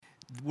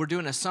We're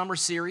doing a summer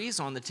series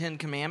on the Ten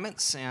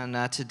Commandments,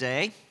 and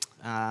today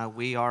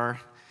we are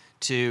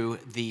to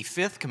the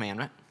fifth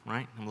commandment,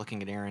 right? I'm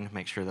looking at Aaron to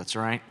make sure that's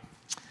right,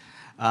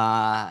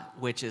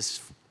 which is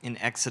in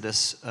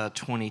Exodus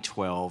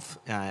 20:12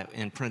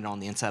 and printed on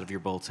the inside of your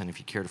bulletin if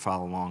you care to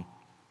follow along.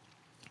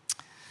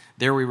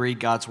 There we read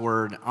God's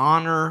word,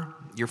 "Honor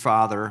your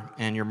father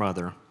and your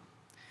mother,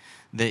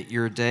 that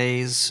your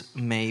days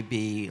may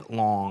be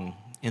long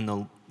in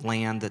the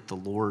land that the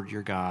Lord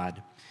your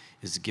God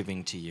is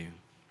giving to you."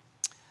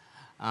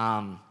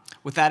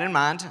 With that in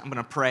mind, I'm going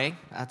to pray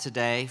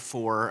today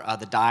for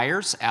the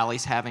Dyers.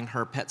 Allie's having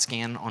her PET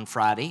scan on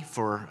Friday.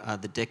 For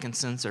the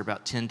Dickinsons, they're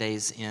about 10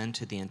 days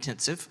into the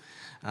intensive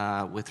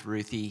with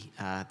Ruthie,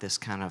 this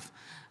kind of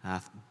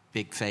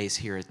big phase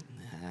here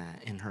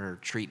in her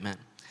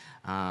treatment.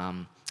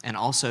 And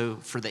also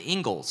for the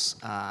Ingles,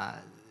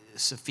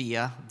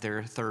 Sophia,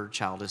 their third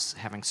child, is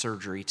having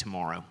surgery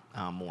tomorrow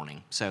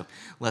morning. So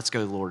let's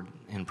go, Lord,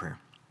 in prayer.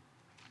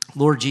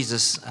 Lord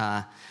Jesus,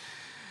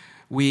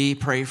 we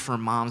pray for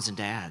moms and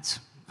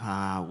dads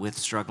with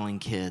struggling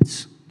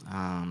kids,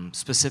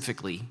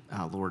 specifically,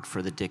 Lord,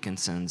 for the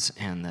Dickinsons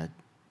and the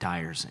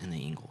Dyers and the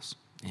Ingles.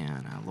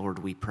 And Lord,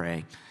 we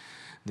pray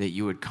that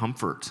you would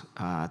comfort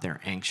their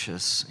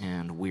anxious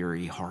and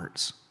weary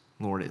hearts.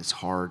 Lord, it's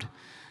hard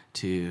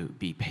to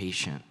be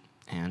patient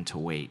and to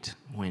wait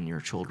when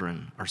your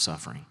children are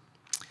suffering.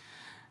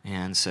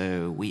 And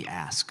so we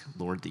ask,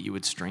 Lord, that you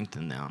would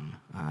strengthen them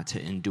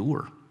to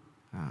endure.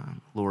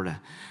 Lord,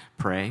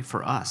 pray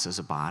for us as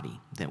a body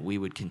that we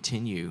would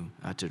continue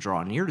to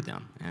draw near to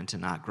them and to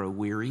not grow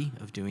weary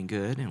of doing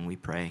good. And we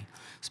pray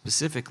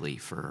specifically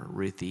for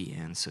Ruthie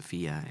and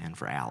Sophia and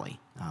for Allie,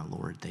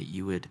 Lord, that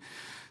you would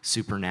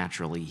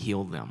supernaturally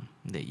heal them,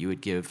 that you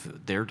would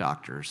give their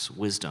doctors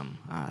wisdom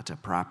to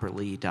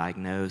properly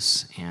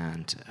diagnose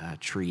and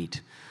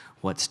treat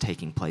what's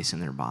taking place in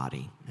their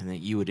body, and that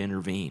you would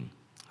intervene.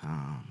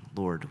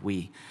 Lord,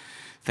 we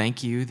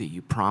thank you that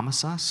you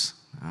promise us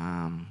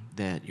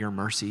that your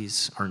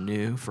mercies are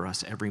new for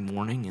us every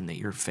morning, and that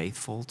you're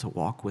faithful to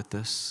walk with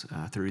us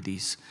through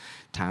these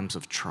times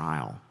of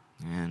trial.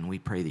 And we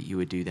pray that you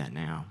would do that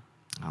now.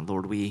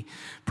 Lord, we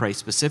pray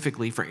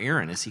specifically for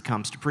Aaron as he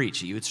comes to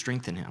preach, that you would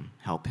strengthen him,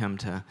 help him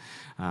to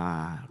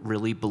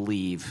really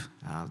believe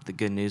the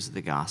good news of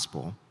the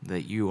gospel,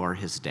 that you are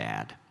his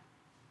dad,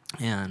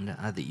 and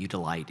that you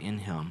delight in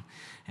him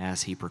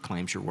as he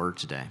proclaims your word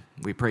today.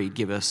 We pray you'd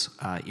give us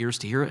ears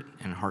to hear it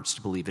and hearts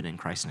to believe it in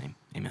Christ's name.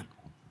 Amen.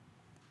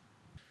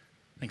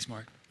 Thanks,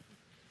 Mark.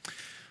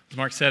 As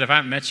Mark said, if I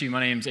haven't met you, my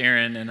name's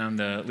Aaron, and I'm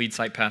the lead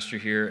site pastor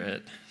here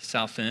at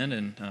South End,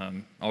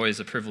 and always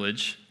a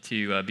privilege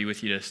to be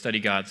with you to study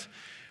God's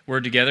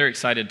word together.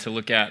 Excited to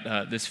look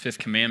at this fifth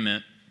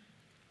commandment.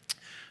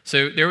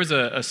 So there was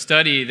a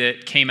study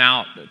that came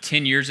out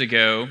 10 years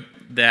ago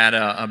that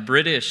a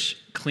British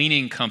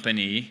cleaning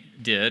company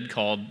did,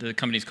 the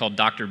company's called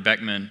Dr.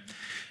 Beckman.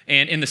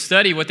 And in the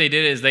study, what they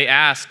did is they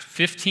asked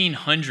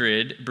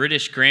 1,500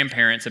 British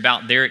grandparents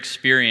about their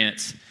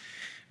experience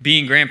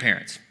being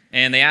grandparents.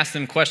 And they asked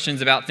them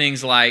questions about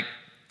things like,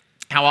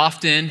 how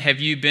often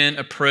have you been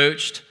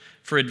approached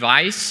for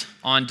advice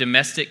on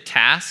domestic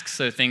tasks?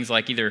 So things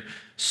like either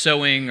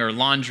sewing or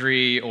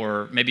laundry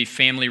or maybe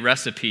family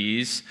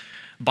recipes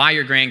by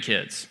your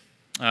grandkids.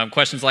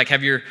 Questions like,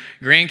 have your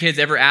grandkids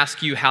ever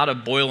asked you how to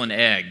boil an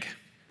egg?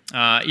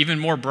 Even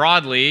more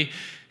broadly,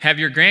 have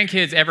your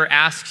grandkids ever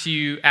asked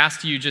you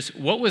just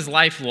what was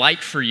life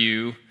like for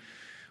you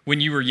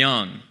when you were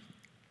young?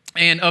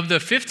 And of the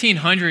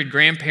 1,500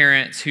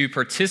 grandparents who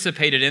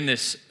participated in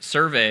this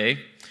survey,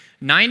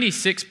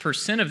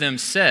 96% of them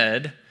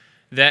said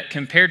that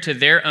compared to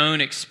their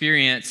own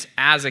experience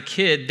as a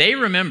kid, they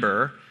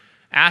remember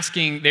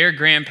asking their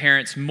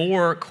grandparents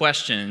more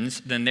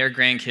questions than their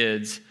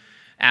grandkids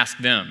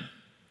asked them.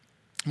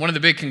 One of the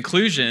big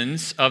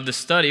conclusions of the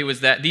study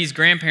was that these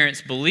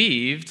grandparents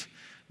believed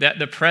that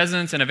the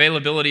presence and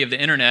availability of the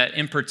internet,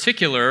 in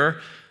particular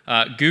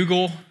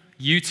Google,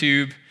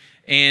 YouTube,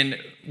 and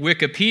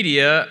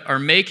Wikipedia, are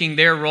making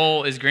their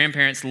role as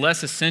grandparents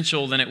less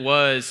essential than it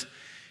was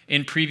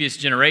in previous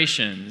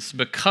generations,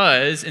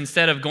 because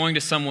instead of going to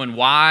someone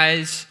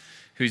wise,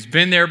 who's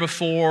been there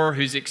before,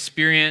 who's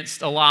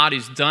experienced a lot,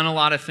 who's done a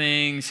lot of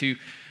things, who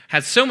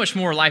has so much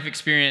more life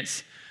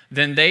experience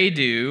than they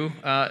do,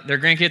 their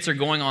grandkids are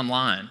going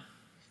online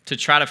to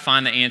try to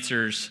find the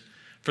answers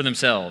for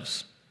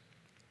themselves.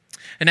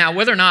 And now,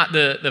 whether or not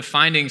the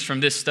findings from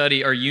this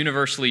study are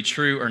universally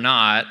true or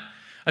not,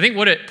 I think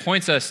what it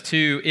points us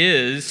to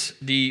is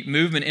the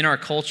movement in our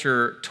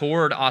culture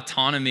toward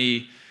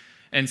autonomy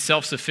and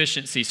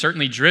self-sufficiency,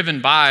 certainly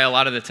driven by a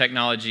lot of the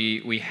technology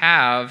we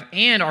have,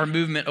 and our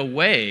movement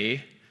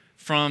away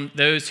from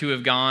those who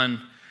have gone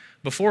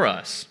before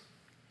us.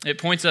 It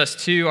points us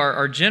to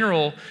our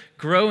general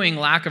growing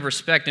lack of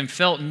respect and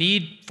felt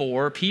need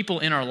for people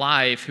in our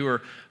life who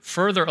are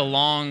further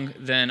along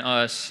than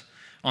us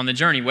on the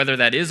journey, whether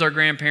that is our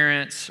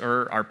grandparents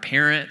or our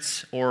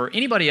parents or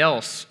anybody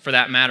else, for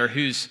that matter,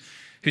 who's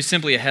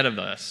simply ahead of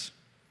us.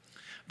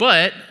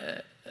 But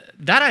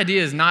that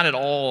idea is not at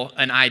all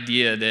an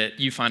idea that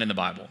you find in the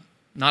Bible.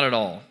 Not at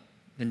all.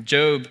 In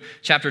Job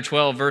chapter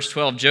 12, verse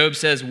 12, Job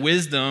says,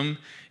 wisdom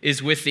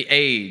is with the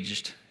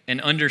aged and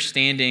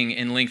understanding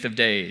in length of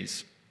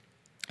days.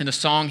 In the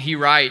song he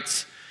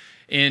writes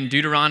in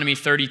Deuteronomy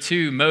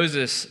 32,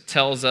 Moses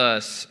tells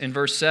us in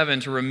verse 7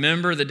 to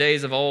remember the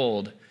days of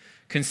old,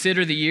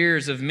 consider the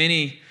years of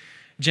many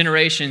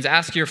generations,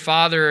 ask your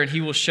father and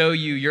he will show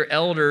you, your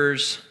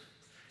elders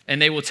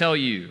and they will tell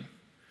you.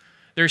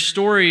 There's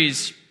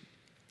stories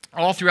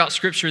all throughout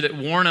Scripture that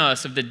warn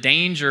us of the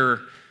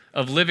danger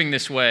of living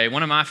this way.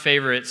 One of my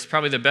favorites,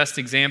 probably the best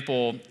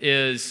example,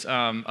 is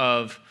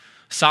of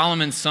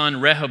Solomon's son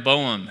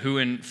Rehoboam, who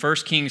in 1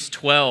 Kings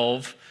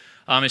 12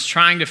 is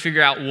trying to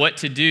figure out what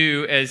to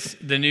do as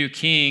the new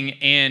king,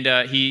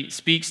 and he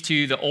speaks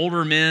to the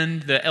older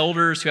men, the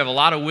elders who have a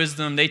lot of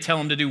wisdom. They tell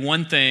him to do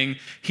one thing.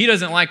 He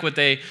doesn't like what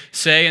they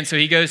say, and so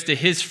he goes to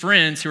his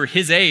friends who are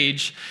his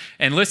age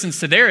and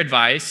listens to their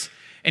advice,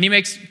 and he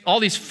makes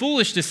all these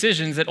foolish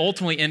decisions that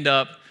ultimately end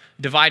up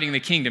dividing the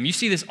kingdom. You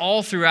see this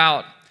all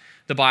throughout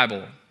the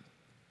Bible.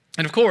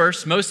 And of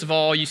course, most of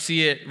all, you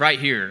see it right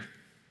here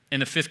in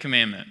the fifth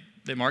commandment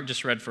that Mark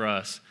just read for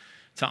us,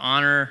 to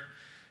honor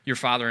your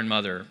father and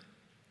mother.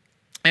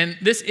 And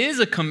this is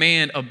a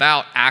command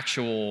about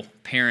actual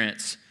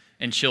parents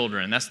and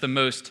children. That's the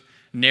most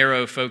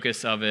narrow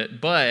focus of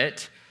it.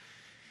 But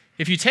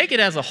if you take it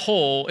as a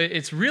whole,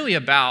 it's really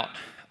about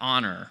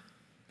honor.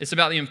 It's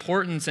about the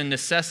importance and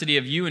necessity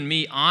of you and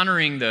me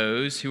honoring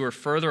those who are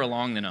further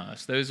along than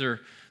us, those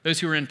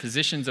who are in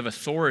positions of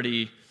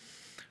authority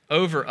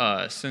over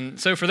us. And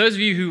so for those of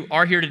you who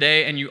are here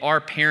today and you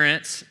are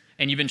parents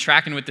and you've been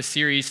tracking with the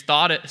series,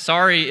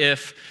 sorry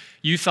if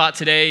you thought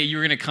today you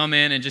were going to come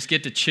in and just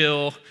get to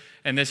chill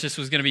and this just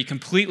was going to be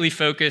completely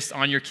focused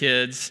on your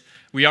kids.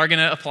 We are going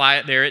to apply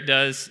it there. It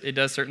does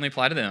certainly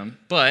apply to them,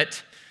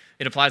 but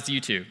it applies to you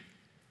too.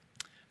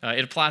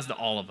 It applies to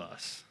all of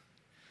us.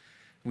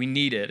 We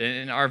need it,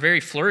 and our very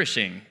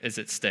flourishing is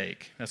at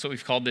stake. That's what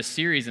we've called this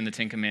series in the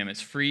Ten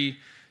Commandments, free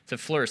to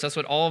flourish. That's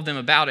what all of them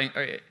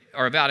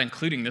are about,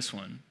 including this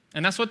one.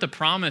 And that's what the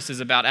promise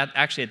is about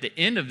actually at the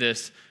end of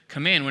this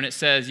command when it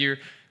says,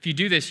 if you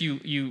do this,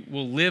 you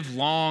will live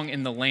long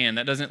in the land.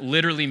 That doesn't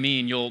literally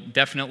mean you'll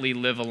definitely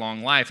live a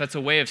long life. That's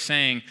a way of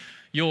saying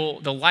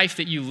the life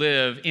that you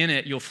live, in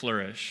it, you'll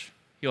flourish.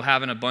 You'll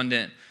have an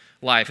abundant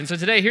life. And so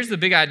today, here's the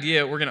big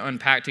idea we're going to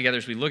unpack together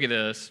as we look at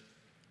this.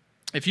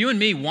 If you and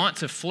me want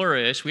to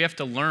flourish, we have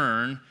to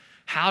learn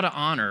how to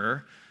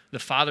honor the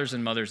fathers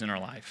and mothers in our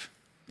life.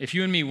 If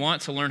you and me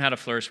want to learn how to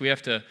flourish, we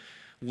have to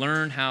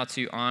learn how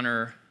to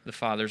honor the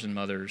fathers and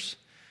mothers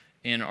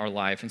in our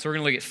life. And so we're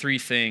going to look at three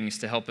things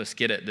to help us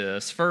get at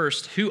this.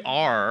 First, who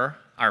are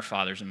our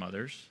fathers and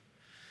mothers?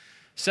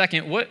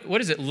 Second, what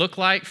does it look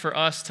like for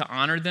us to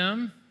honor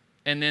them?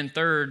 And then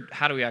third,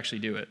 how do we actually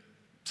do it?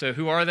 So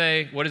who are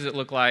they? What does it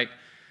look like?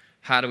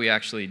 How do we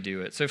actually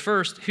do it? So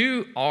first,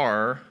 who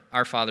are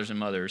our fathers and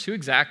mothers? Who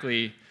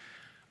exactly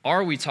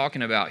are we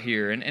talking about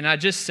here? And I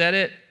just said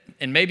it,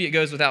 and maybe it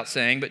goes without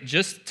saying, but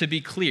just to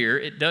be clear,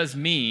 it does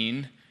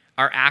mean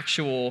our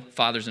actual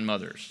fathers and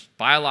mothers,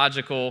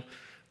 biological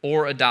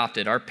or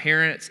adopted, our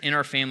parents in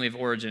our family of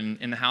origin,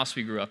 in the house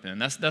we grew up in.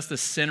 That's the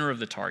center of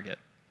the target.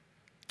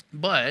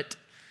 But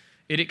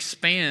it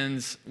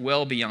expands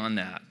well beyond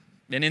that.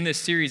 And in this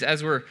series,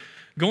 as we're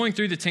going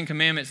through the Ten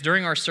Commandments,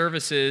 during our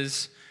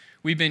services,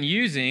 we've been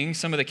using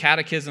some of the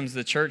catechisms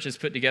the church has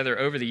put together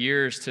over the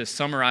years to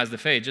summarize the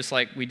faith, just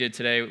like we did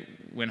today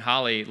when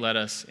Holly led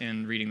us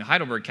in reading the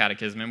Heidelberg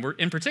Catechism. And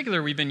in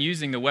particular, we've been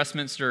using the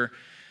Westminster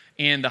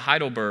and the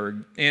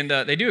Heidelberg. And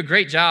they do a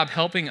great job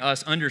helping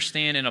us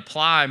understand and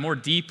apply more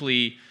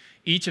deeply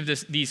each of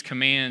these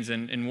commands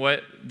and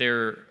what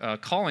they're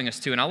calling us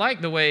to. And I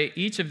like the way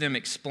each of them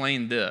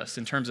explain this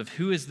in terms of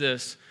who is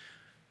this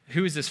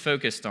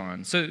focused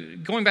on. So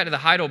going back to the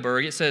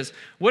Heidelberg, it says,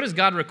 what does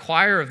God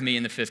require of me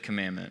in the fifth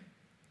commandment?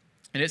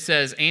 And it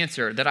says,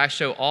 answer, that I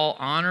show all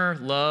honor,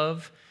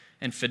 love,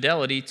 and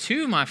fidelity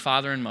to my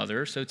father and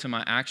mother, so to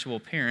my actual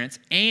parents,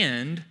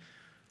 and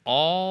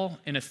all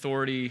in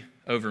authority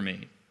over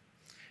me.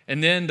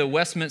 And then the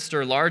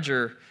Westminster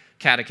Larger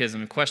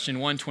Catechism, question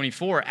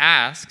 124,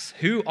 asks,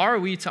 who are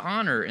we to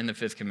honor in the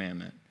fifth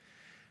commandment?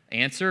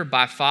 Answer,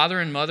 by father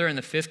and mother in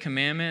the fifth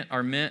commandment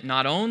are meant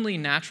not only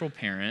natural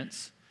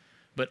parents,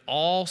 but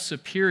all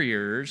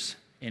superiors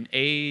in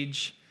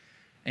age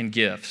and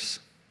gifts.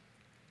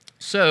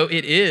 So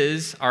it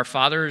is our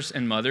fathers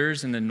and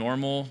mothers in the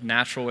normal,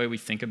 natural way we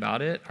think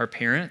about it, our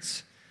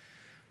parents,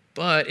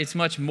 but it's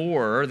much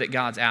more that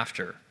God's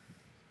after.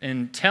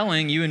 And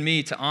telling you and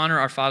me to honor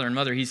our father and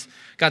mother,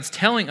 God's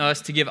telling us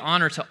to give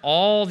honor to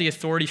all the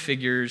authority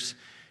figures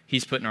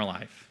he's put in our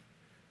life,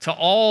 to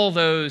all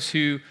those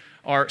who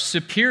are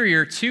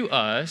superior to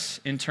us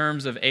in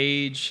terms of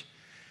age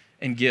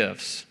and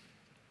gifts.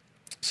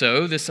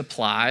 So this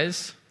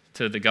applies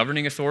to the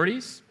governing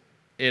authorities.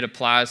 It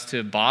applies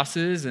to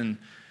bosses and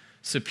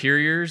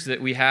superiors that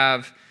we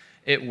have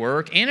at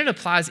work, and it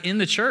applies in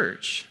the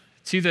church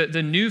to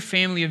the new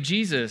family of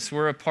Jesus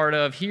we're a part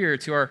of here,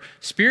 to our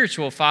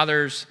spiritual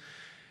fathers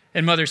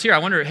and mothers here. I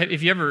wonder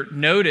if you ever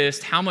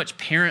noticed how much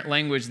parent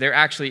language there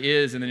actually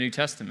is in the New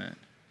Testament.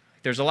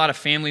 There's a lot of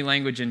family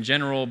language in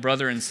general,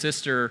 brother and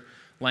sister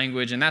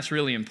language, and that's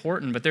really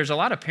important, but there's a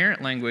lot of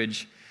parent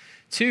language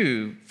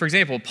too. For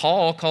example,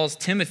 Paul calls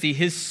Timothy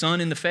his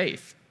son in the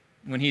faith.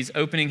 When he's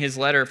opening his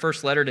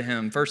first letter to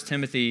him, 1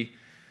 Timothy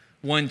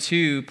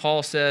 1:2,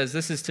 Paul says,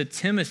 "This is to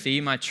Timothy,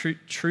 my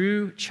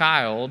true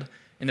child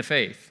in the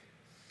faith."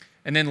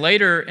 And then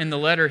later in the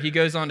letter, he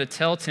goes on to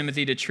tell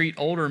Timothy to treat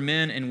older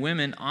men and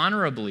women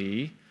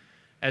honorably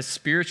as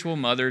spiritual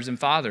mothers and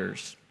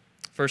fathers.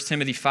 1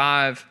 Timothy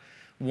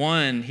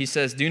 5:1, he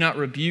says, "Do not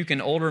rebuke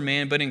an older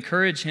man, but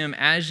encourage him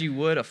as you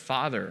would a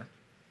father.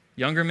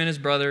 Younger men as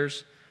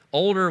brothers,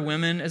 older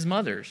women as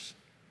mothers,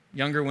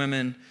 younger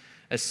women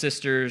as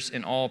sisters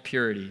in all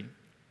purity."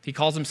 He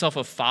calls himself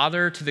a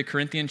father to the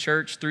Corinthian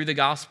church through the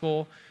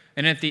gospel.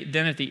 And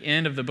then at the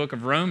end of the book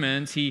of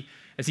Romans,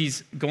 as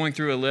he's going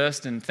through a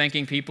list and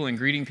thanking people and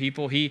greeting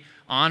people, he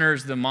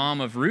honors the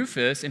mom of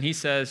Rufus, and he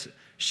says,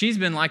 "She's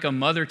been like a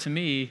mother to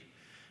me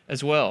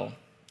as well."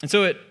 And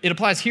so it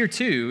applies here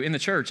too in the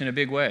church in a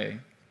big way.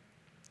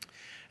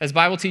 As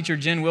Bible teacher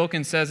Jen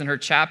Wilkins says in her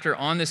chapter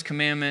on this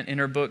commandment in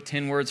her book,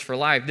 10 Words for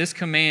Life, this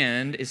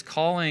command is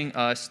calling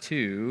us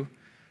to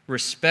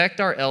respect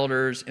our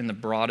elders in the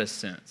broadest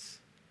sense.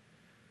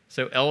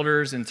 So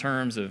elders in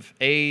terms of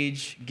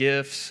age,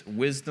 gifts,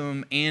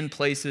 wisdom, and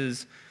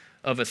places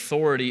of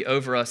authority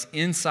over us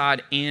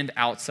inside and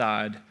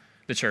outside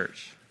the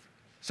church.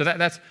 So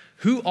that's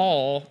who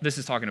all this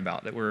is talking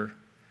about that we're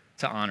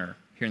to honor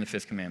here in the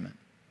fifth commandment.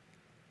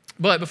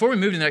 But before we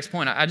move to the next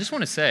point, I just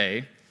want to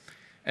say,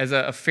 as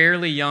a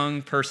fairly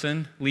young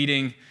person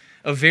leading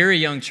a very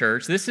young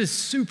church, this is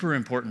super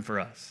important for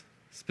us,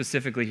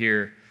 specifically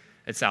here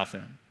at South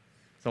End.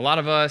 So a lot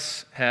of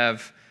us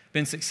have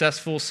been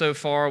successful so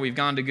far. We've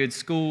gone to good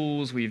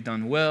schools. We've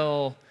done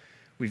well.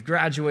 We've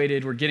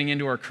graduated. We're getting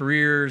into our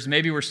careers.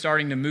 Maybe we're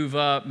starting to move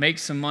up, make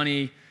some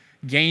money,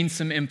 gain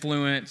some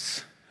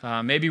influence.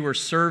 Maybe we're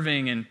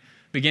serving and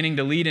beginning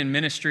to lead in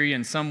ministry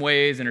in some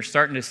ways and are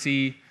starting to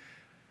see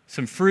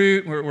some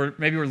fruit.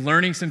 Maybe we're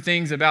learning some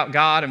things about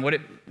God and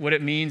what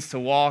it means to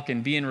walk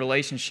and be in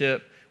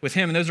relationship with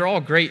Him. And those are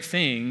all great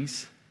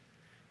things.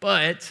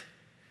 But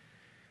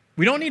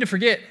we don't need to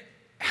forget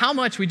how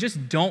much we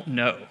just don't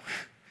know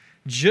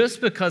just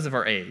because of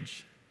our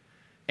age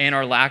and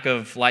our lack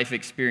of life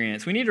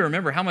experience. We need to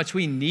remember how much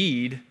we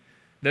need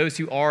those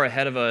who are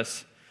ahead of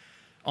us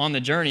on the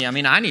journey. I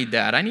mean, I need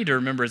that. I need to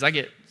remember as I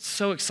get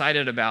so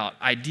excited about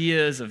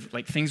ideas of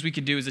like things we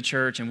could do as a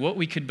church and what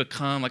we could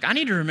become. Like I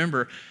need to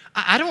remember,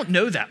 I don't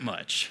know that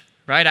much,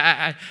 right?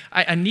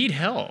 I need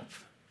help.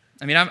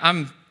 I mean,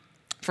 I'm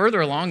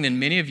further along than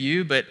many of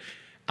you, but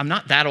I'm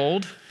not that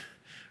old,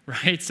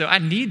 right? So I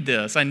need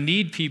this. I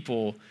need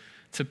people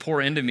to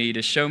pour into me,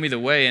 to show me the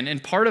way.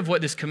 And part of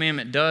what this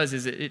commandment does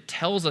is it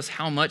tells us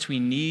how much we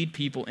need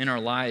people in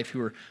our life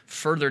who are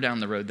further down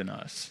the road than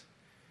us.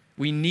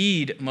 We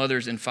need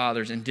mothers and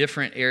fathers in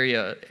different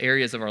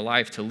areas of our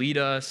life to lead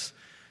us,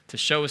 to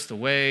show us the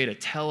way, to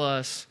tell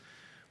us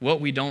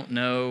what we don't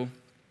know.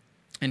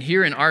 And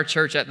here in our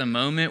church at the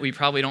moment, we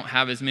probably don't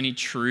have as many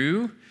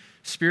true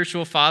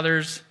spiritual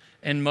fathers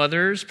and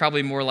mothers,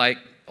 probably more like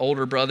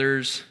older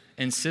brothers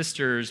and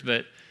sisters.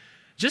 But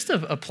just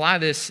to apply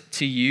this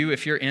to you,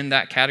 if you're in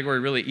that category,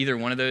 really either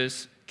one of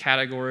those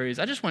categories,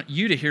 I just want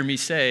you to hear me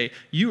say,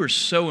 you are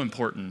so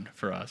important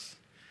for us.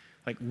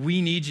 Like,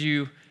 we need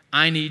you.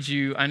 I need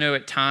you. I know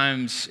at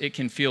times it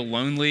can feel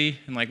lonely,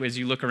 and like as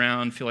you look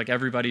around, feel like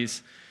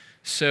everybody's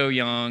so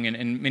young,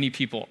 and many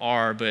people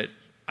are, but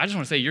I just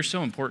want to say you're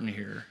so important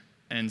here,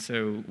 and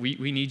so we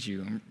need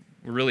you.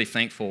 We're really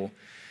thankful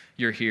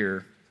you're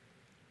here.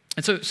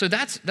 And so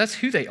that's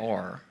who they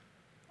are,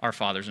 our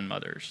fathers and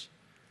mothers.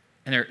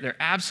 And they're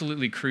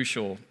absolutely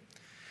crucial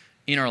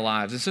in our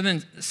lives. And so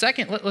then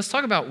second, let's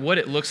talk about what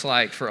it looks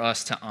like for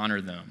us to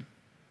honor them.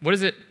 What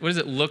does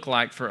it look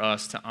like for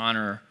us to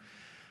honor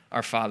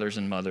our fathers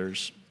and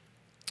mothers?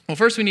 Well,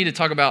 first we need to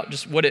talk about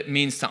just what it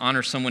means to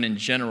honor someone in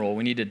general.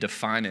 We need to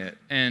define it.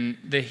 And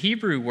the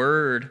Hebrew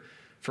word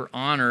for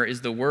honor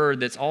is the word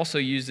that's also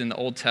used in the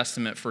Old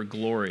Testament for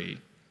glory.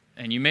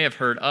 And you may have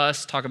heard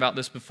us talk about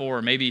this before,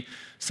 or maybe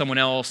someone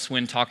else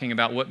when talking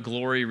about what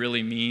glory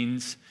really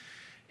means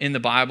in the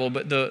Bible.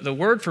 But the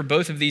word for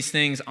both of these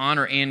things,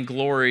 honor and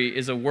glory,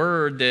 is a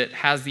word that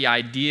has the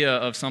idea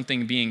of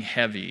something being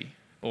heavy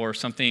or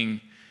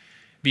something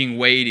being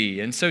weighty.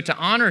 And so to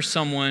honor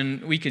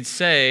someone, we could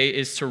say,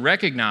 is to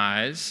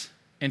recognize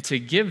and to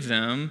give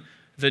them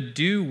the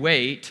due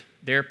weight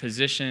their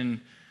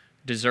position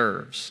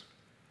deserves.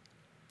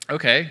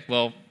 Okay,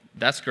 well,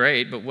 that's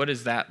great, but what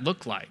does that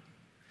look like?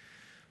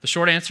 The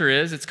short answer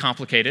is it's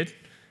complicated.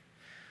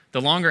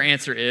 The longer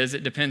answer is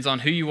it depends on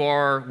who you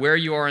are, where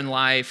you are in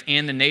life,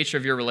 and the nature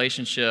of your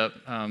relationship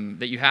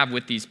that you have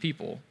with these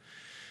people.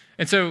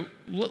 And so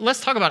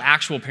let's talk about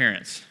actual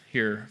parents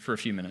here for a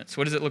few minutes.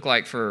 What does it look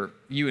like for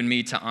you and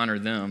me to honor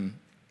them?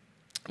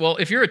 Well,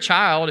 if you're a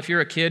child, if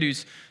you're a kid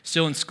who's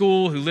still in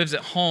school, who lives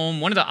at home,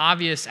 one of the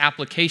obvious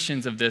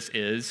applications of this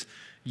is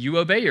you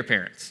obey your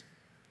parents.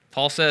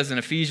 Paul says in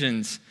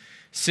Ephesians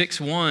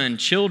 6:1,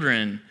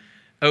 children,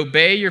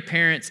 obey your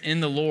parents in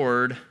the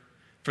Lord,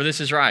 for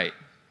this is right.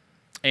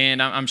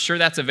 And I'm sure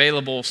that's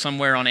available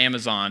somewhere on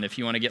Amazon if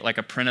you want to get like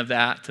a print of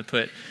that to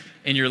put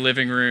in your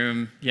living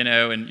room,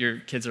 and your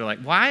kids are like,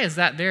 why is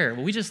that there?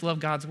 Well, we just love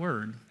God's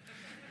word.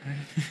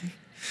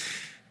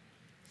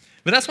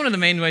 But that's one of the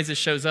main ways it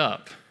shows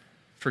up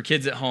for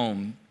kids at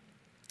home.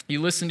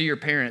 You listen to your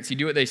parents, you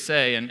do what they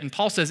say, and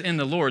Paul says in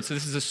the Lord, so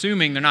this is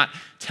assuming they're not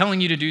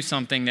telling you to do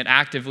something that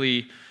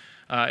actively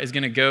is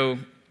going to go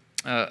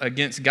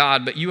against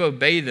God, but you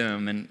obey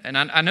them. And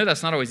I know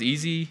that's not always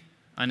easy.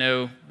 I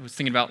was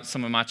thinking about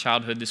some of my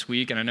childhood this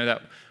week, and I know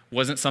that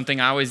wasn't something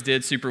I always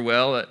did super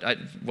well. It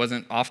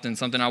wasn't often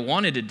something I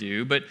wanted to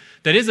do, but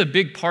that is a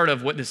big part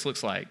of what this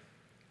looks like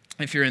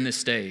if you're in this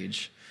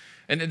stage.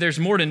 And there's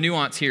more to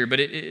nuance here, but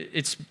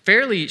it's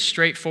fairly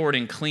straightforward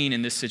and clean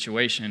in this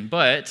situation.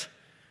 But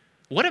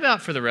what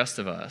about for the rest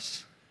of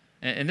us?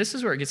 And this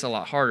is where it gets a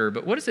lot harder,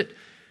 but what does it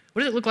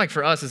look like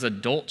for us as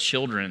adult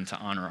children to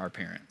honor our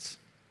parents?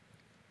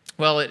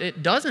 Well,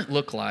 it doesn't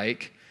look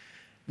like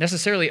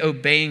necessarily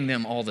obeying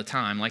them all the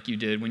time like you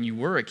did when you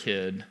were a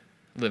kid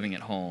living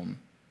at home.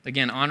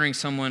 Again, honoring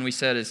someone, we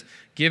said, is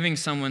giving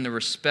someone the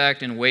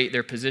respect and weight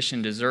their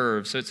position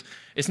deserves. So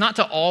it's not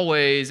to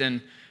always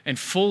and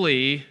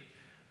fully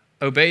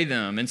obey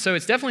them. And so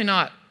it's definitely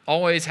not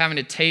always having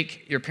to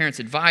take your parents'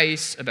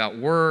 advice about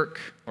work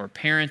or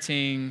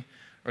parenting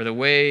or the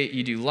way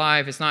you do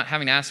life. It's not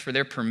having to ask for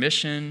their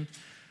permission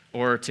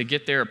or to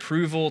get their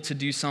approval to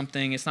do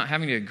something. It's not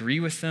having to agree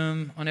with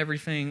them on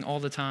everything all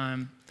the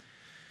time.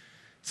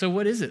 So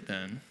what is it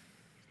then?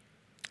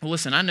 Well,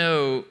 listen, I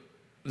know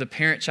the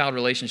parent-child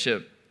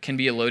relationship can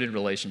be a loaded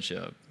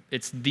relationship.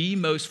 It's the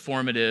most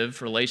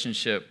formative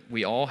relationship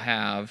we all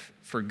have,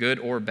 for good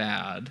or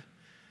bad.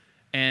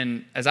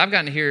 And as I've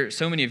gotten to hear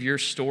so many of your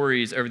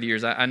stories over the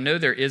years, I know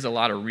there is a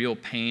lot of real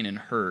pain and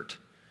hurt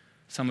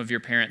some of your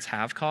parents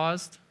have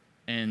caused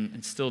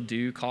and still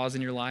do cause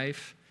in your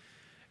life.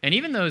 And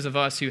even those of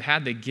us who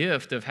had the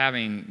gift of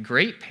having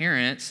great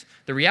parents,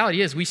 the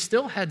reality is we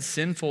still had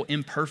sinful,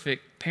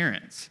 imperfect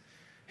parents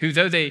who,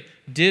 though they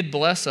did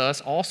bless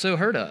us, also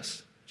hurt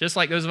us. Just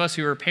like those of us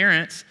who are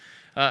parents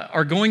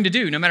are going to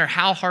do, no matter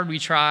how hard we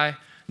try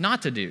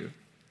not to do.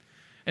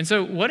 And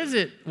so what does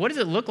it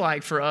look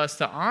like for us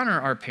to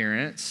honor our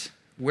parents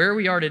where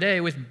we are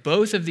today with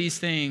both of these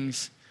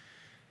things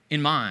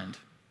in mind?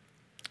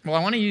 Well, I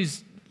want to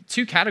use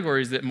two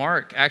categories that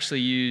Mark actually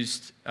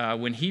used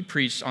when he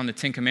preached on the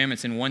Ten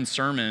Commandments in one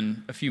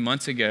sermon a few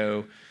months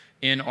ago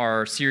in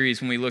our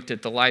series when we looked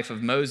at the life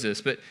of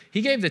Moses. But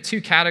he gave the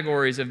two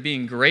categories of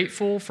being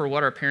grateful for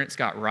what our parents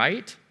got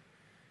right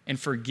and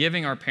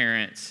forgiving our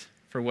parents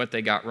for what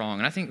they got wrong.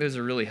 And I think those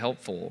are really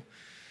helpful.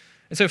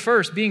 And so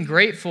first, being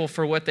grateful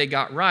for what they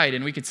got right,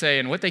 and we could say,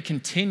 and what they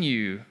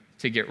continue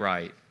to get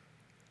right.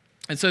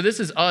 And so this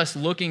is us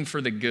looking for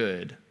the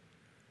good,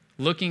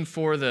 looking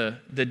for the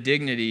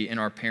dignity in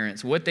our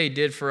parents, what they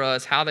did for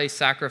us, how they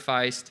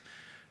sacrificed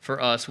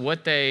for us,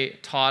 what they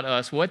taught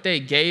us, what they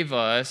gave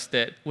us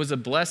that was a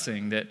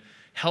blessing, that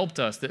helped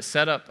us, that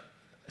set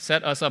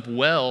us up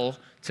well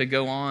to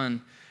go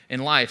on in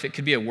life. It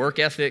could be a work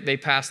ethic they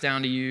passed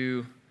down to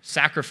you,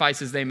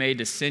 sacrifices they made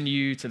to send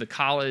you to the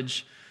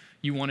college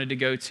you wanted to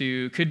go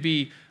to. Could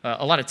be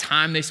a lot of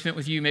time they spent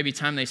with you, maybe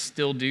time they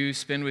still do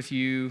spend with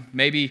you,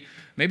 maybe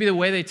the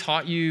way they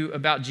taught you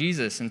about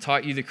Jesus and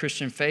taught you the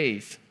Christian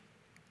faith.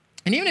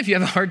 And even if you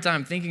have a hard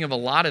time thinking of a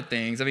lot of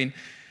things,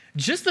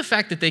 just the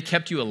fact that they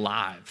kept you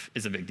alive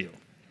is a big deal.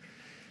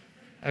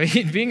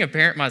 Being a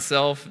parent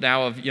myself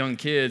now of young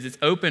kids, it's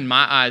opened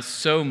my eyes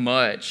so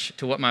much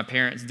to what my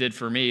parents did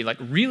for me, like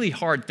really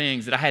hard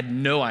things that I had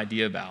no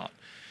idea about.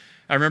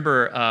 I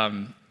remember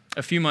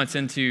a few months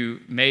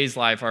into May's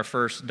life, our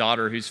first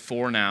daughter, who's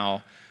 4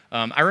 now,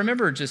 I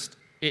remember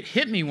it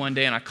hit me one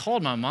day, and I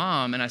called my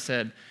mom, and I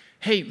said,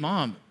 hey,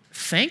 Mom,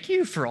 thank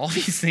you for all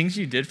these things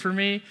you did for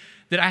me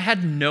that I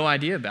had no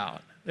idea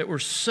about, that were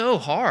so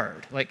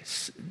hard, like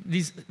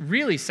these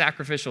really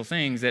sacrificial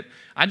things that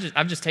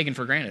I've just taken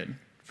for granted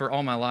for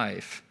all my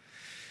life.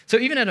 So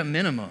even at a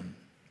minimum,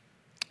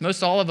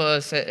 most all of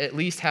us at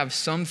least have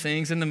some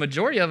things, and the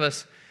majority of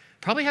us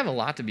probably have a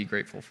lot to be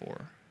grateful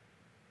for.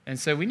 And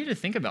so we need to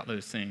think about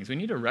those things. We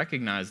need to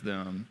recognize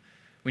them.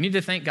 We need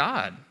to thank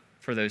God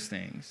for those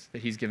things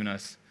that he's given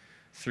us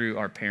through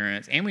our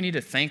parents. And we need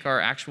to thank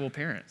our actual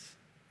parents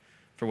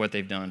for what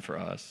they've done for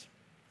us.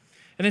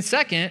 And then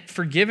second,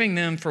 forgiving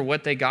them for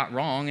what they got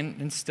wrong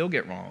and still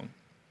get wrong.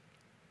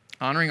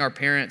 Honoring our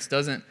parents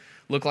doesn't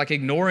look like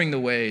ignoring the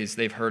ways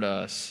they've hurt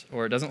us,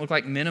 or it doesn't look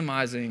like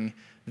minimizing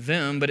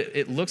them, but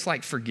it looks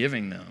like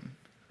forgiving them,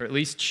 or at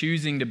least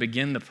choosing to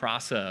begin the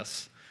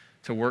process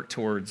to work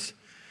towards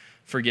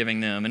forgiving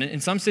them. And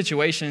in some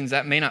situations,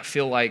 that may not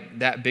feel like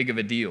that big of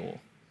a deal,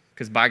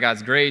 because by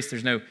God's grace,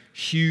 there's no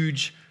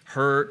huge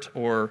hurt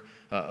or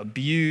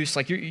abuse.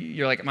 Like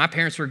you're like, my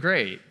parents were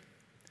great.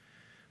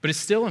 But it's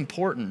still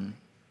important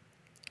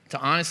to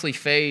honestly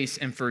face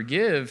and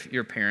forgive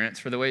your parents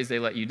for the ways they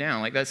let you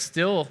down. Like, that's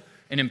still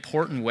an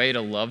important way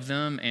to love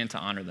them and to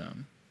honor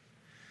them.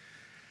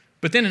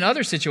 But then in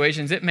other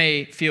situations, it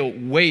may feel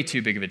way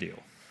too big of a deal.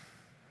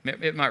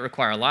 It might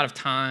require a lot of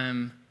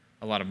time,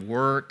 a lot of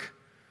work,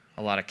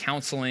 a lot of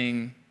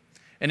counseling.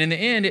 And in the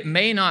end, it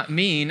may not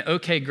mean,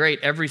 okay, great,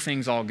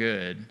 everything's all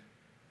good.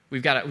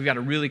 We've got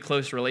a really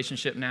close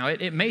relationship now.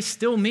 It may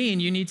still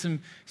mean you need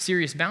some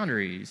serious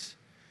boundaries.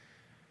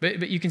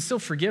 But you can still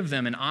forgive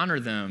them and honor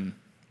them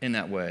in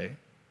that way.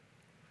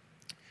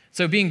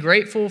 So being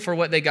grateful for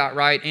what they got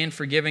right and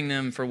forgiving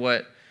them for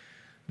what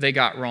they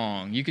got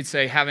wrong. You could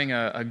say having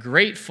a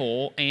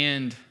grateful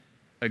and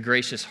a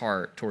gracious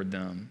heart toward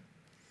them.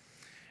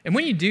 And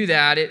when you do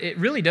that, it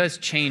really does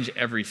change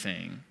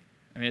everything.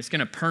 I mean, it's going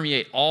to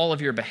permeate all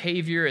of your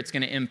behavior. It's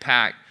going to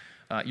impact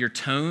your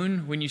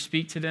tone when you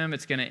speak to them.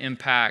 It's going to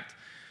impact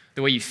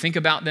the way you think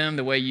about them,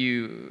 the way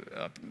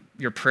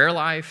your prayer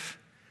life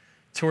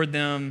toward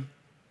them.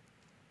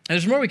 And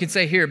there's more we could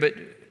say here, but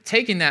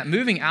taking that,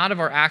 moving out of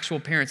our actual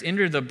parents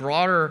into the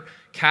broader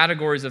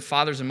categories of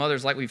fathers and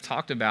mothers like we've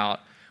talked about,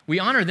 we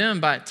honor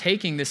them by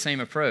taking the same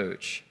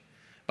approach,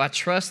 by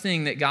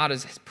trusting that God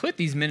has put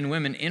these men and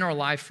women in our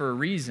life for a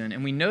reason,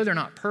 and we know they're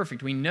not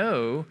perfect. We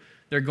know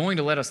they're going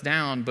to let us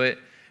down, but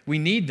we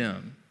need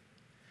them.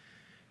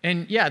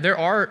 And yeah, there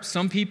are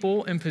some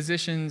people in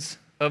positions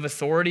of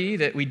authority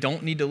that we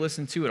don't need to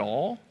listen to at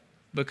all,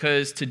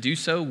 because to do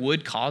so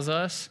would cause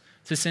us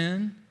to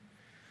sin.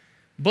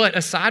 But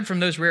aside from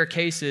those rare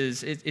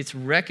cases, it's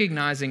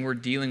recognizing we're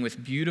dealing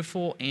with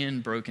beautiful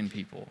and broken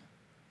people.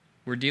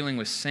 We're dealing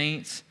with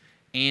saints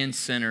and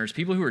sinners,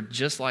 people who are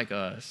just like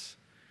us,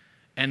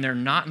 and they're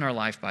not in our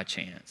life by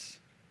chance.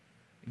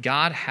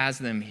 God has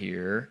them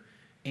here,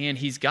 and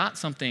he's got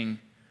something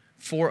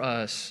for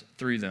us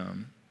through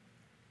them.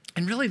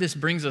 And really, this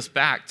brings us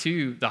back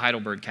to the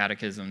Heidelberg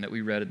Catechism that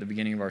we read at the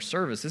beginning of our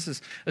service. This is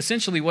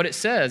essentially what it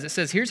says. It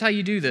says, here's how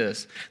you do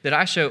this, that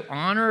I show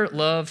honor,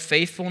 love,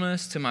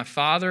 faithfulness to my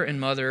father and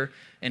mother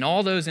and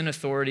all those in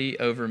authority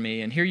over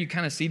me. And here you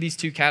kind of see these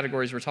two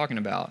categories we're talking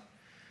about.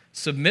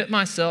 Submit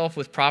myself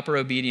with proper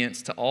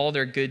obedience to all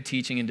their good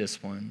teaching and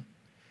discipline,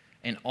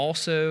 and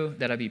also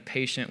that I be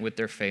patient with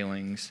their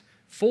failings,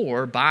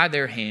 for by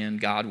their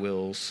hand God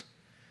wills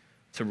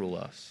to rule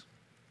us.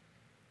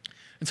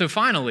 And so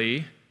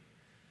finally,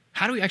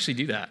 how do we actually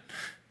do that?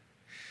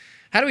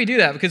 How do we do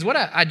that? Because what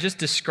I just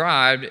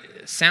described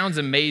sounds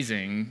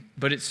amazing,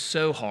 but it's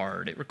so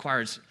hard. It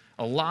requires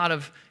a lot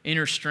of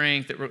inner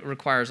strength. It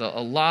requires a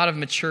lot of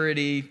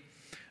maturity,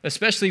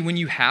 especially when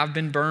you have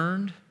been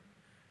burned,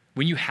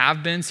 when you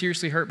have been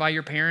seriously hurt by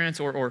your parents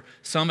or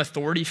some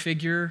authority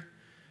figure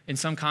in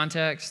some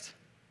context.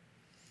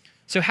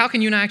 So how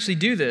can you not actually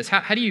do this?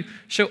 How do you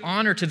show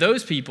honor to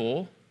those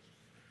people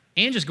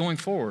and just going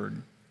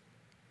forward?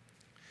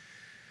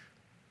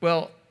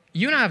 Well,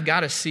 you and I have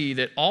got to see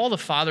that all the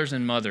fathers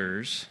and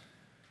mothers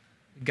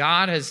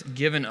God has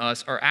given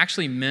us are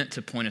actually meant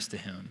to point us to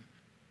him,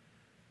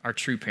 our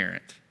true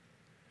parent,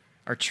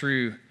 our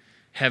true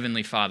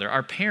heavenly Father,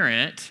 our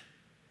parent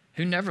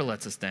who never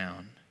lets us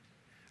down,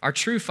 our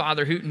true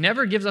Father who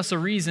never gives us a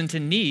reason to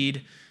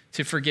need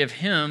to forgive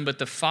him, but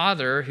the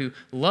Father who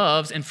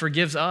loves and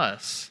forgives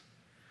us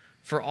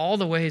for all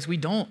the ways we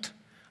don't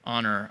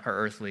honor our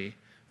earthly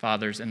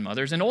fathers and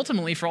mothers, and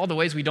ultimately for all the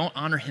ways we don't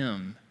honor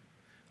him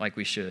like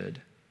we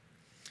should.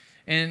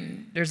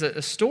 And there's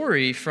a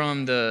story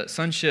from the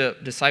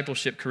sonship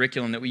discipleship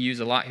curriculum that we use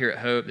a lot here at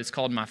Hope. It's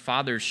called My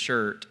Father's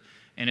Shirt,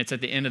 and it's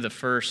at the end of the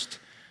first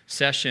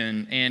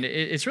session. And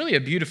it's really a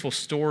beautiful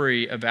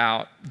story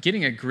about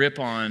getting a grip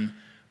on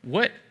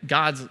what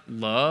God's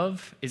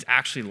love is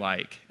actually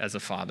like as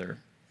a father.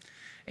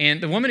 And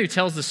the woman who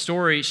tells the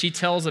story, she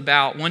tells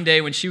about one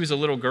day when she was a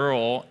little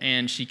girl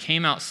and she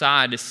came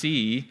outside to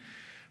see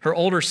her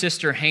older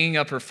sister hanging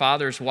up her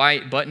father's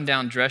white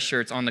button-down dress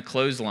shirts on the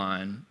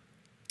clothesline.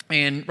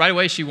 And right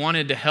away, she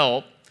wanted to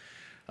help.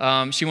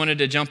 She wanted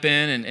to jump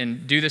in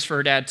and do this for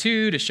her dad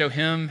too, to show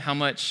him how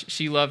much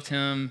she loved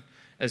him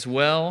as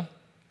well.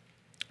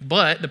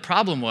 But the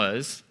problem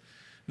was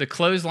the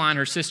clothesline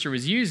her sister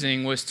was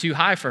using was too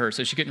high for her,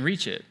 so she couldn't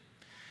reach it.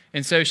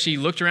 And so she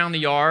looked around the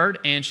yard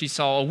and she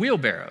saw a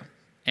wheelbarrow.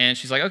 And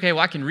she's like, okay,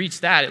 well, I can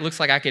reach that. It looks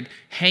like I could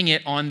hang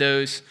it on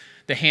the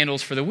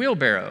handles for the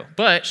wheelbarrow.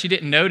 But she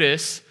didn't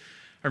notice,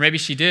 or maybe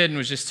she did and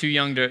was just too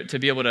young to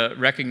be able to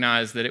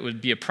recognize that it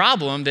would be a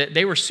problem, that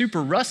they were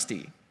super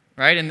rusty,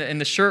 right? And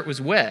the shirt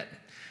was wet.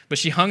 But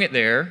she hung it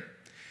there.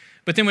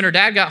 But then when her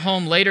dad got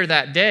home later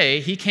that day,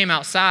 he came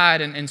outside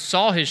and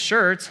saw his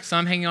shirts,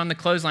 some hanging on the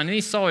clothesline, and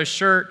he saw his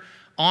shirt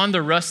on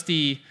the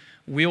rusty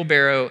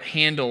wheelbarrow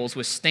handles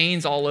with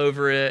stains all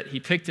over it. He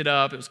picked it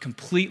up. It was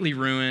completely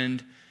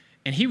ruined,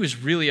 and he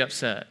was really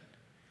upset.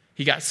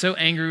 He got so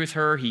angry with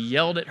her. He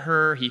yelled at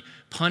her. He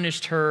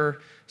punished her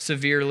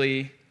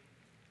severely.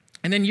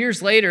 And then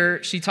years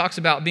later, she talks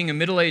about being a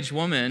middle-aged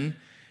woman,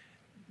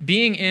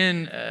 being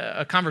in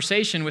a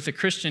conversation with a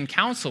Christian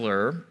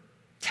counselor,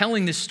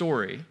 telling this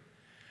story,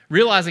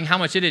 realizing how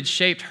much it had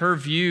shaped her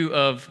view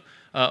of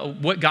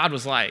what God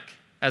was like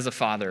as a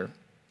father.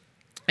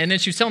 And then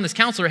she was telling this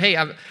counselor, hey,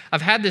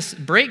 I've had this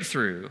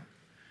breakthrough.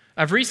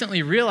 I've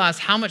recently realized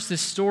how much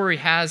this story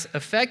has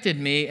affected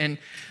me. And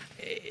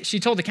she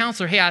told the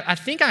counselor, hey, I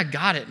think I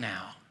got it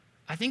now.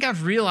 I think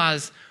I've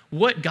realized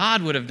what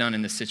God would have done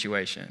in this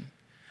situation.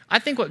 I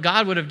think what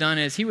God would have done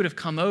is he would have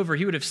come over,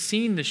 he would have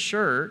seen the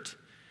shirt,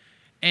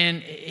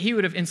 and he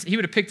would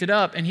have picked it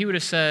up, and he would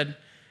have said,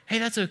 hey,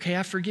 that's okay,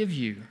 I forgive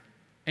you.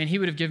 And he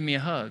would have given me a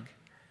hug.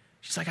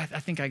 She's like, I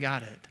think I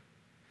got it.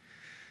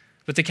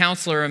 But the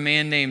counselor, a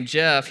man named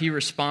Jeff, he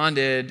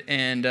responded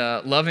and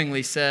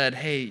lovingly said,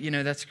 hey,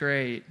 that's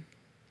great,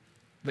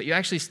 but you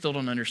actually still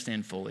don't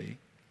understand fully.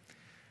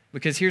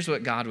 Because here's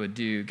what God would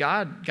do.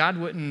 God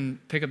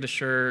wouldn't pick up the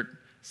shirt,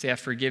 say, I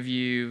forgive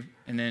you,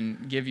 and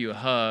then give you a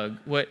hug.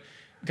 What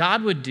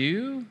God would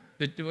do,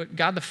 what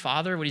God the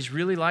Father, what he's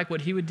really like,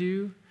 what he would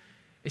do,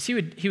 is he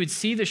would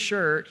see the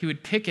shirt, he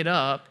would pick it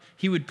up,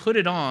 he would put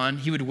it on,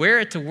 he would wear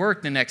it to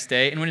work the next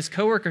day, and when his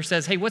coworker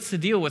says, hey, what's the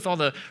deal with all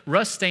the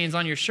rust stains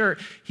on your shirt?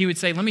 He would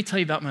say, let me tell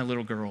you about my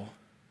little girl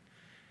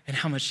and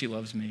how much she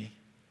loves me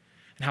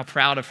and how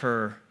proud of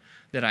her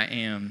that I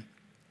am.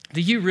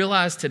 Do you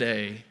realize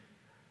today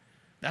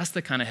that's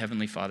the kind of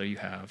Heavenly Father you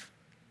have?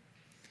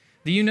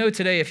 Do you know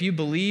today, if you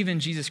believe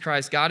in Jesus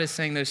Christ, God is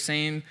saying those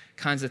same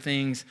kinds of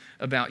things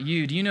about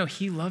you? Do you know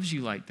he loves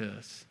you like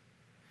this?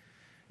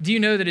 Do you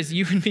know that as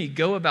you and me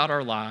go about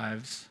our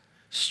lives,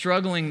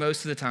 struggling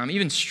most of the time,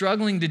 even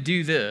struggling to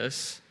do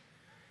this,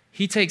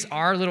 he takes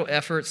our little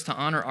efforts to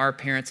honor our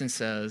parents and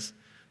says,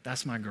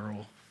 that's my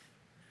girl,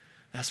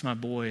 that's my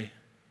boy,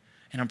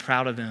 and I'm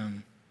proud of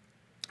them.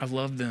 I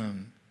love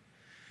them.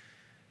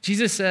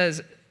 Jesus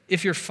says,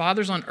 if your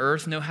fathers on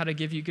earth know how to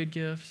give you good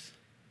gifts,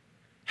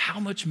 how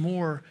much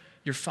more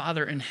your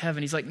Father in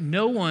heaven? He's like,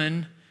 no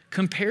one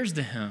compares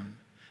to him.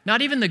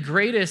 Not even the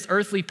greatest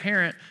earthly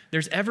parent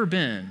there's ever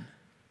been.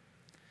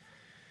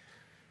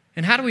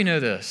 And how do we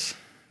know this,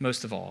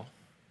 most of all?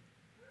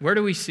 Where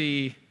do we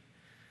see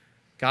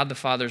God the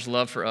Father's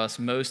love for us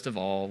most of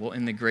all? Well,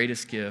 in the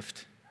greatest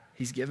gift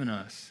he's given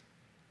us,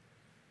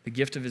 the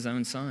gift of his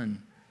own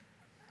Son,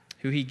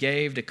 who he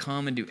gave to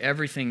come and do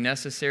everything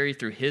necessary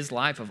through his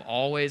life of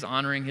always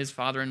honoring his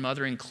father and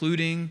mother,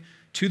 including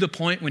to the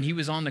point when he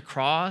was on the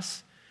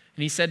cross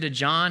and he said to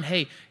John,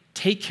 hey,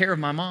 take care of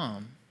my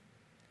mom.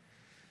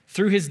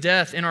 Through his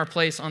death in our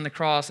place on the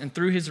cross and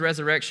through his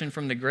resurrection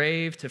from the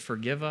grave to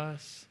forgive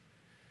us,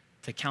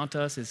 to count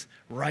us as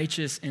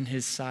righteous in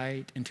his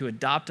sight, and to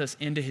adopt us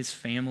into his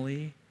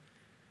family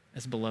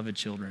as beloved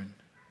children.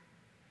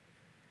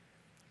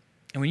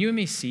 And when you and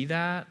me see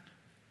that,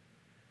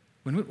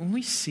 when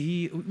we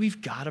see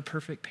we've got a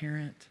perfect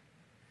parent,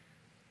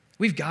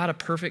 we've got a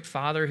perfect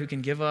Father who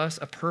can give us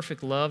a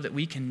perfect love that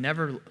we can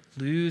never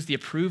lose, the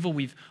approval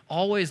we've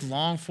always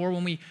longed for,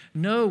 when we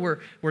know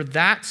we're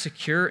that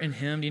secure in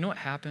him, do you know what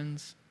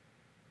happens?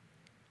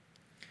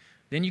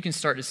 Then you can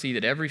start to see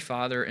that every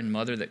father and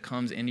mother that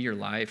comes into your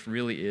life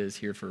really is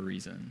here for a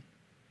reason.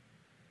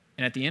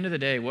 And at the end of the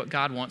day, what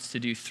God wants to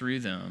do through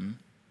them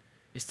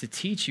is to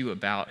teach you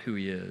about who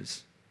he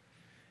is.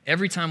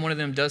 Every time one of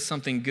them does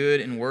something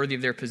good and worthy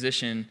of their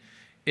position,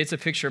 it's a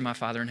picture of my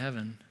Father in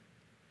heaven.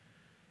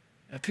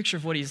 A picture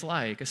of what he's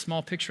like, a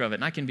small picture of it,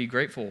 and I can be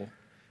grateful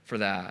for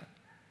that.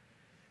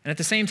 And at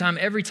the same time,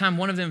 every time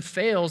one of them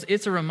fails,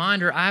 it's a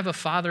reminder I have a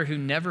Father who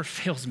never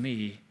fails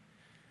me,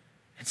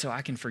 and so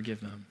I can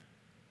forgive them.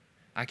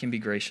 I can be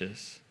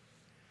gracious.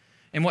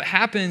 And what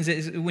happens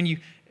is when you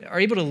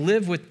are able to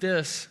live with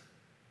this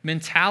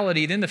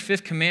mentality, then the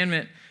fifth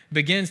commandment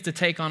begins to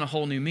take on a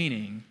whole new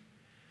meaning.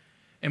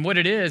 And what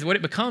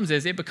it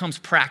becomes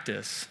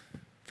practice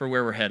for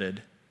where we're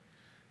headed.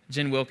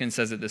 Jen Wilkins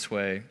says it this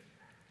way.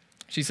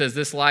 She says,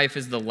 this life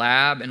is the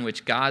lab in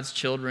which God's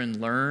children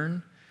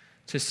learn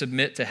to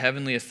submit to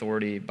heavenly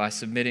authority by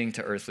submitting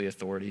to earthly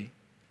authority.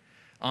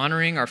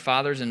 Honoring our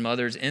fathers and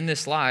mothers in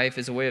this life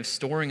is a way of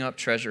storing up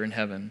treasure in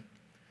heaven.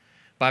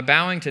 By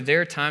bowing to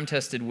their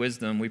time-tested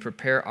wisdom, we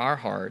prepare our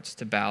hearts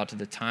to bow to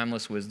the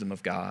timeless wisdom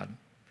of God.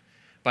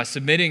 By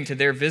submitting to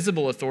their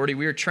visible authority,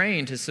 we are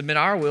trained to submit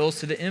our wills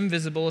to the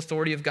invisible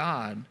authority of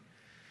God.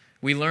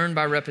 We learn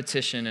by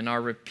repetition, and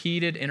our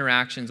repeated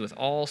interactions with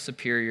all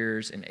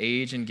superiors in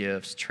age and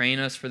gifts train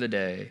us for the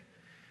day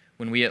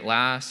when we at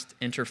last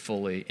enter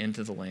fully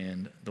into the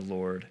land the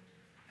Lord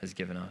has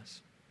given us.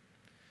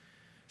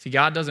 See,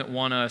 God doesn't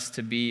want us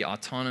to be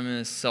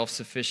autonomous,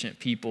 self-sufficient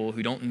people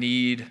who don't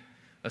need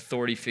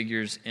authority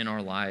figures in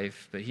our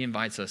life, but he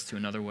invites us to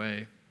another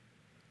way,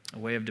 a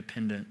way of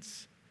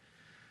dependence,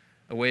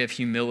 a way of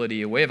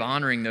humility, a way of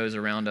honoring those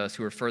around us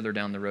who are further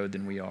down the road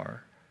than we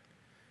are.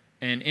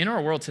 And in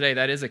our world today,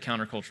 that is a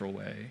countercultural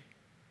way,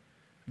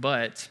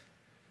 but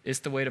it's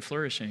the way to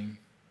flourishing,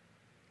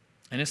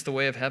 and it's the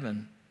way of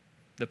heaven,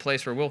 the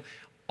place where we'll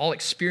all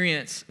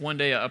experience one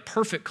day a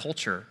perfect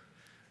culture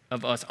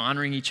of us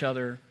honoring each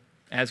other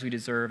as we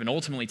deserve, and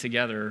ultimately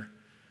together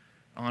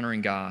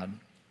honoring God.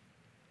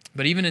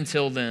 But even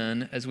until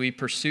then, as we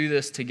pursue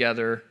this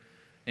together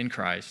in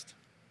Christ,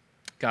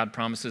 God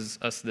promises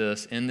us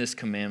this in this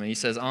commandment. He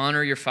says,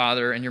 honor your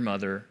father and your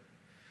mother,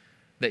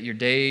 that your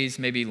days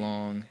may be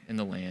long in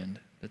the land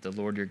that the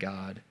Lord your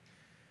God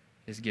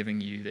is giving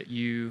you, that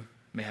you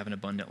may have an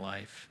abundant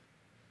life,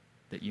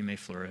 that you may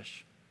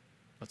flourish.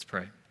 Let's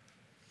pray.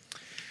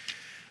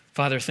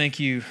 Father, thank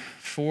you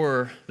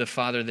for the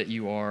Father that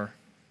you are,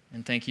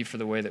 and thank you for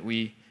the way that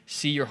we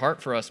see your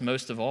heart for us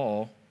most of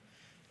all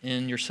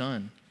in your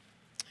Son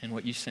and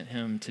what you sent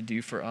him to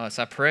do for us.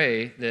 I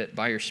pray that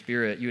by your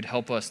Spirit you would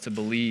help us to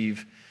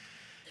believe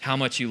how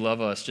much you love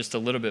us just a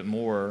little bit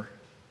more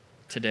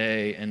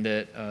today, and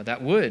that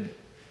that would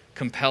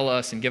compel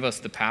us and give us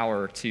the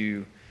power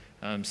to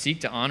seek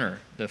to honor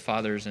the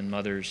fathers and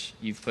mothers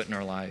you've put in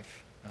our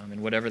life,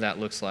 and whatever that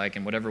looks like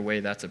and whatever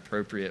way that's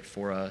appropriate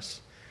for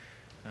us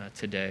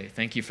today.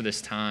 Thank you for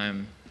this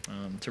time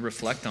to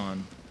reflect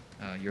on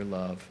your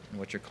love and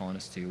what you're calling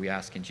us to. We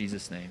ask in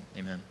Jesus' name,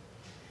 amen.